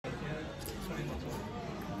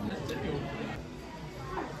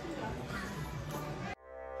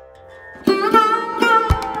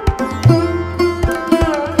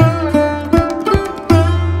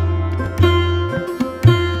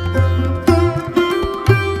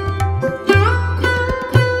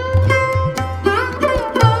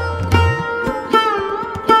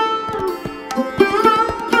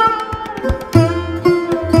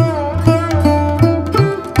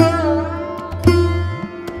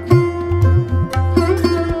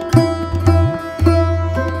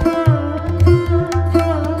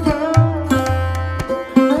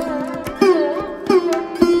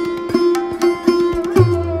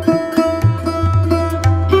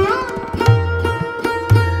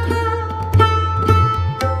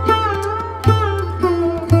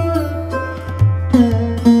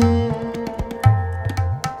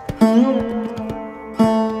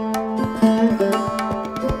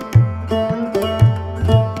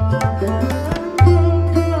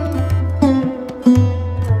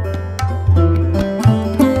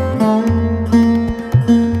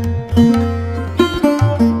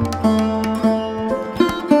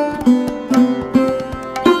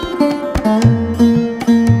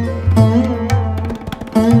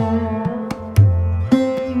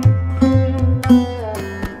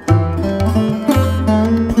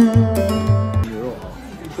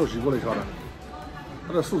寿喜锅里烧的，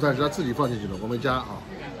它的素菜是他自己放进去的，我没加啊。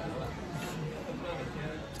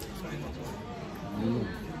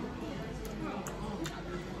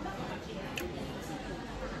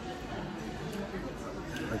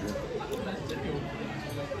还行。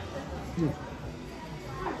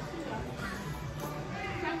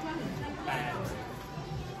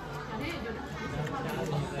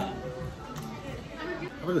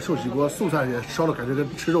它这个寿喜锅素菜也烧的感觉跟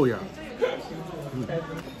吃肉一样。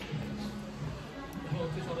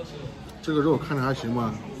这个肉看着还行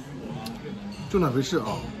吧，就那回事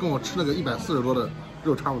啊，跟我吃那个140多的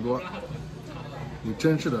肉差不多。你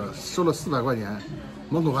真是的，收了400块钱，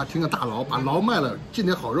门口还停个大牢，把牢卖了，进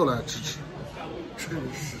点好肉来吃，真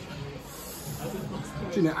是。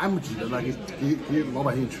进点 M 级的来给老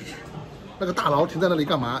百姓吃。那个大牢停在那里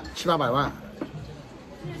干嘛？7、800万。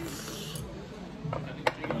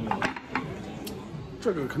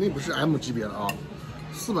这个肯定不是 M 级别的啊。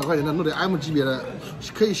400块钱的弄点 M 级别的，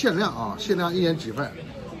可以限量啊，限量1年几份，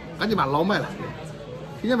赶紧把牢卖了。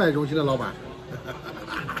听见没，荣新的老板？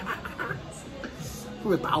会不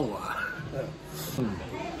会打我？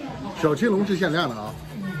小青龙是限量的啊，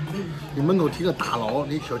你门口停个大牢，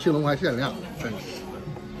你小青龙还限量，真是。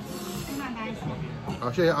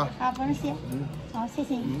好，谢谢啊。好，不用谢。好，谢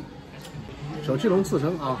谢你。小青龙刺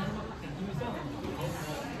身啊，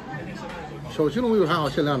小青龙有啥好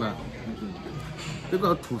限量的？别不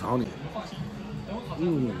要吐槽你，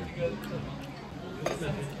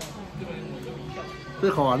最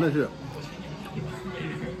好玩的是，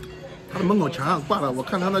他的门口墙上挂了，我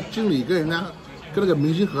看他的经理跟那个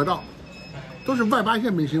明星合照，都是外8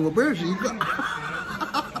线明星，我不认识一个。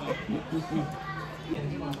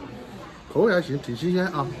口味还行，挺新鲜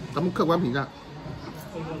啊，咱们客观评价。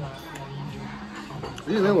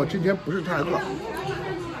因为我今天不是太饿。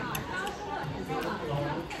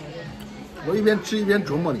我一边吃一边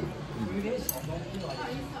琢磨你，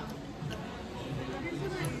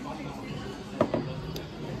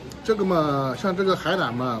这个嘛，像这个海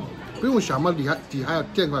胆嘛，不用想嘛，底下要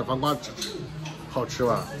垫块黄瓜吃，好吃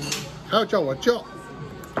吧？还要叫我叫，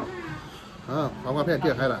黄瓜片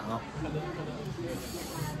垫海胆啊，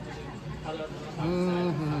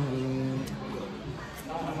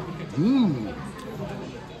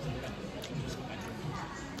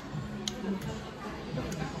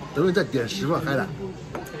等会再点10份海胆，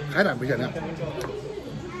海胆不限量，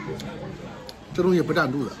这东西不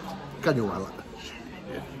占肚子，干就完了。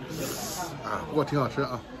不过挺好吃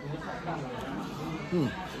啊。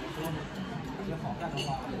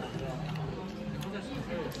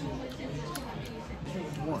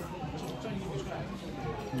哇，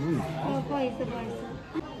不好意思。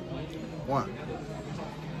哇，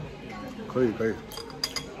可以，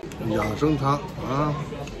养生汤啊。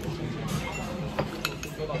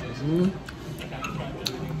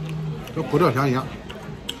跟佛跳墙一样。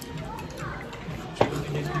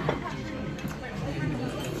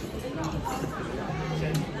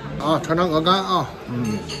尝尝鹅肝啊，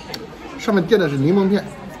上面垫的是柠檬片，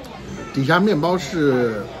底下面包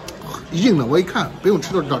是硬的，我一看不用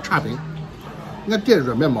吃都知道差评，应该垫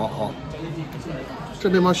软面包好。这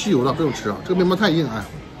面包吸油的不用吃啊，这个面包太硬哎。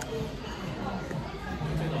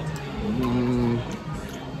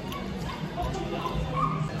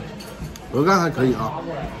鹅肝还可以啊，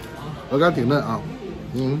鹅肝挺嫩啊，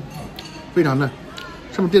非常嫩，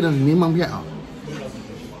上面垫的柠檬片啊，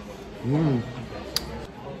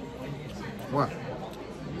哇，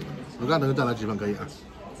我看能再来几份可以啊，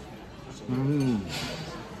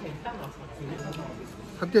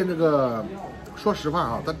它垫这个，说实话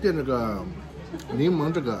啊，它垫这个柠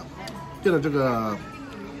檬这个垫的这个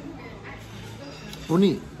不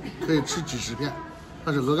腻，可以吃几十片，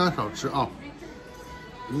但是鹅肝少吃啊，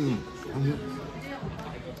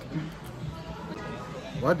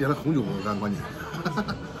我还点了红酒鹅肝，关键，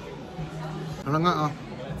尝尝看啊。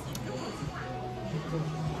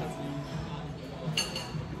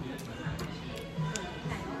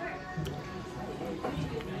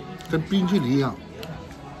跟冰淇淋一样，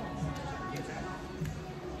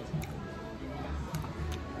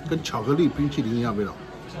跟巧克力冰淇淋一样味道。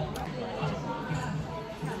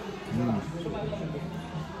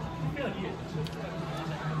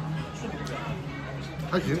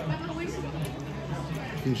还行，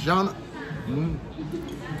挺香的。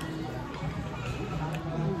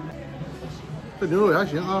这牛肉也还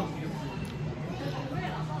行啊。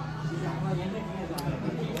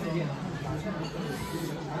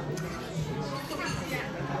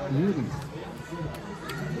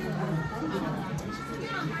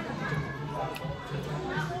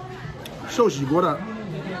寿喜锅的，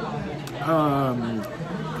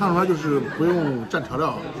看出来就是不用蘸调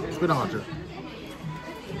料，非常好吃。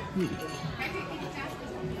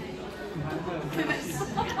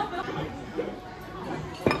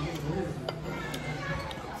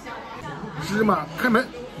芝麻开门，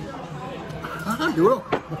牛肉，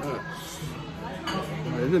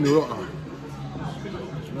这牛肉啊，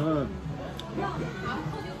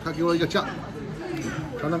他给我一个酱，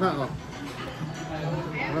尝尝看啊，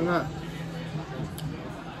尝尝看。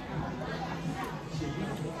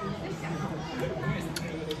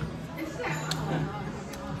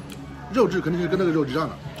肉质肯定是跟那个肉一样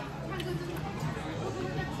的，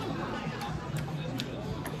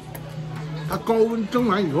它高温蒸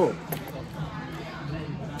完以后，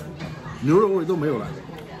牛肉味都没有了。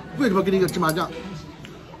为什么给你一个芝麻酱？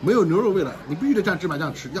没有牛肉味了，你必须得蘸芝麻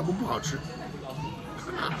酱吃，要不不好吃。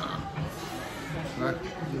来，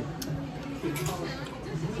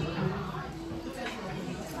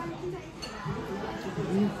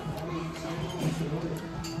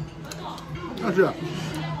但是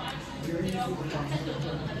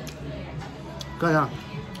看一下，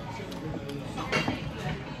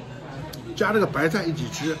加这个白菜一起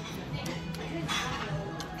吃，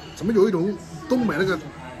怎么有一种东北那个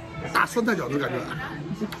大酸菜饺子的感觉？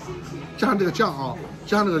加上这个酱啊，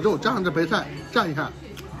加上这个肉，加上这白菜蘸一下，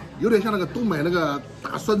有点像那个东北那个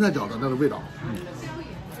大酸菜饺子那个味道，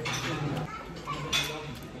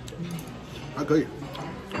还可以。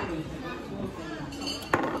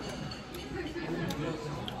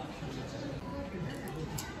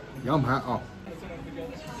羊排啊，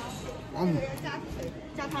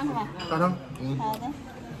加汤是吧？加汤，好的。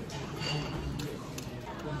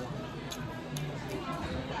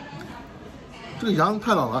这个羊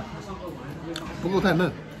太老了，不够太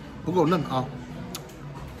嫩，不够嫩啊。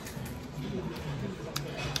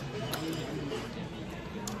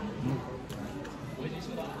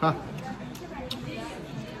看，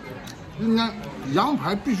应该羊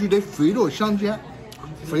排必须得肥肉相间，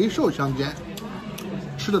肥瘦相间。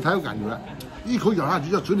吃的才有感觉，一口咬下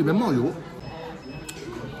去，叫嘴里面冒油。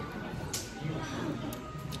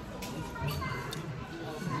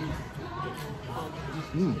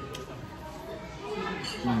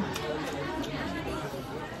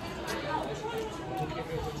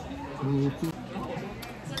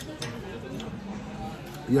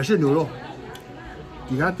也是牛肉，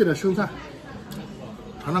底下垫的生菜，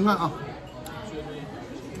尝尝看啊。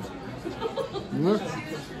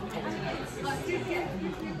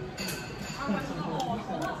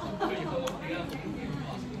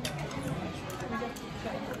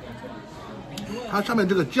它上面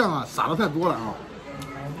这个酱啊撒的太多了啊，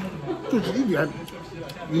就是一点，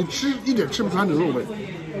你吃一点吃不出来牛肉味。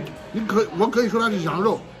我可以说它是羊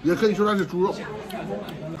肉，也可以说它是猪肉。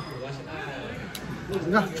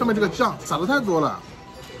你看上面这个酱撒的太多了，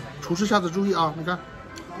厨师下次注意啊！你看，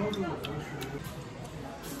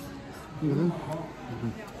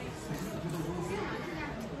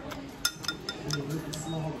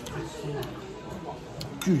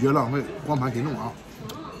拒绝浪费，光盘行动啊！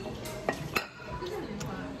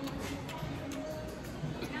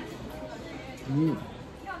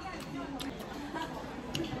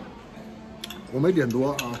我没点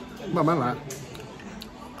多啊，慢慢来。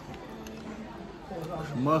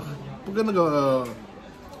什么不跟那个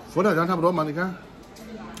佛跳墙差不多吗？你看，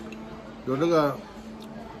有这个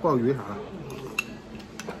鲍鱼啥的。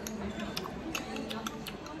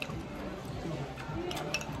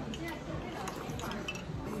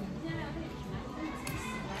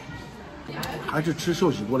还是吃寿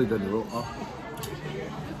喜锅里的牛肉啊。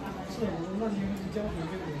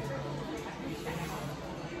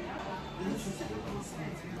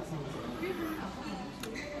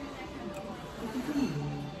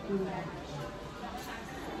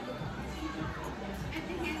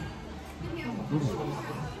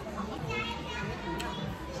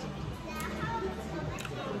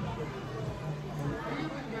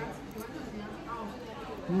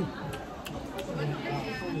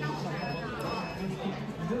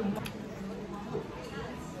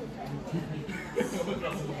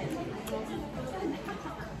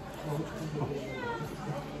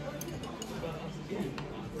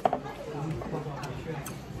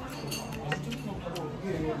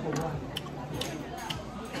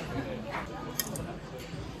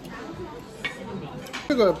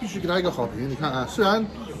这个必须给他一个好评。你看啊，虽然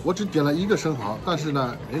我只点了1个生蚝，但是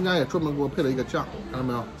呢，人家也专门给我配了一个酱，看到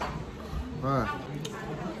没有？哎，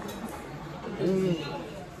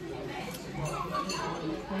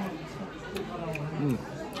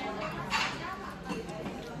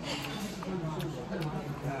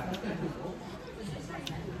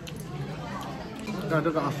看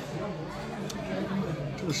这个啊，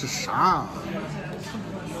这个是啥啊？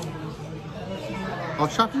哦，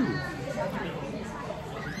虾屁股。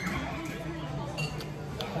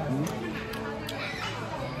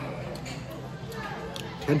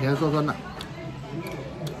甜甜酸酸的，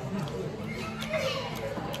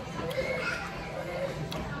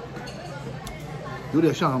有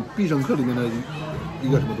点像必胜客里面的一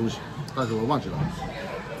个什么东西，但是我忘记了。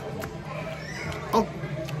哦，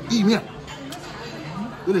意面，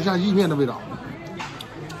有点像意面的味道。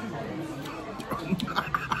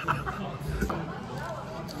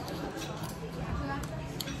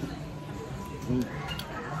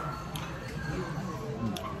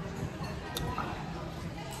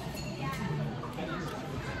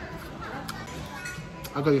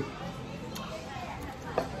还可以。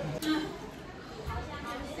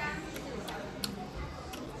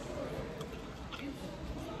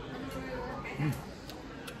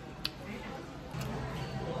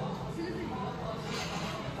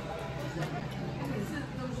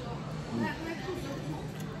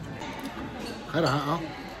海胆啊，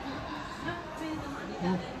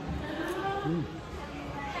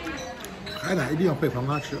海胆一定要配黄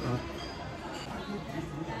瓜吃啊。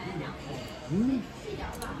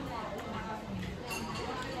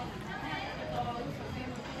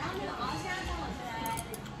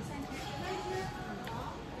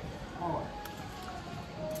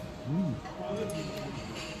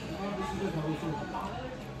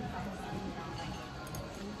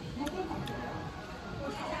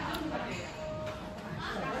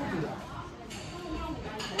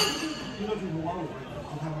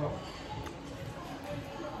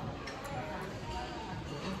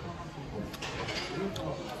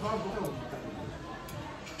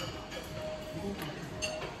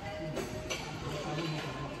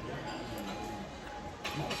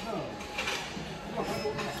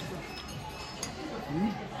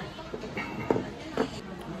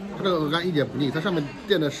它这个鹅肝一点不腻，它上面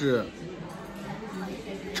垫的是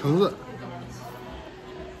橙子。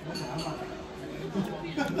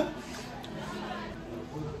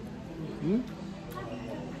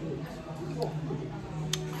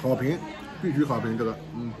好评，必须好评这个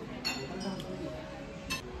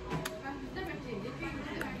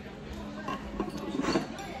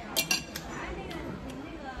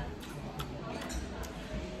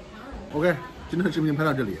，OK， 今天的视频拍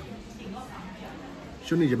到这里，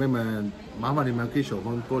兄弟姐妹们，麻烦你们给小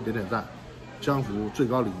峰多点点赞，江湖最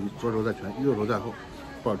高礼仪，左手在前，右手在后，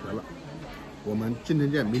保全了。我们今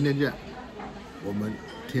天见，明天见，我们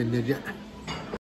天天见。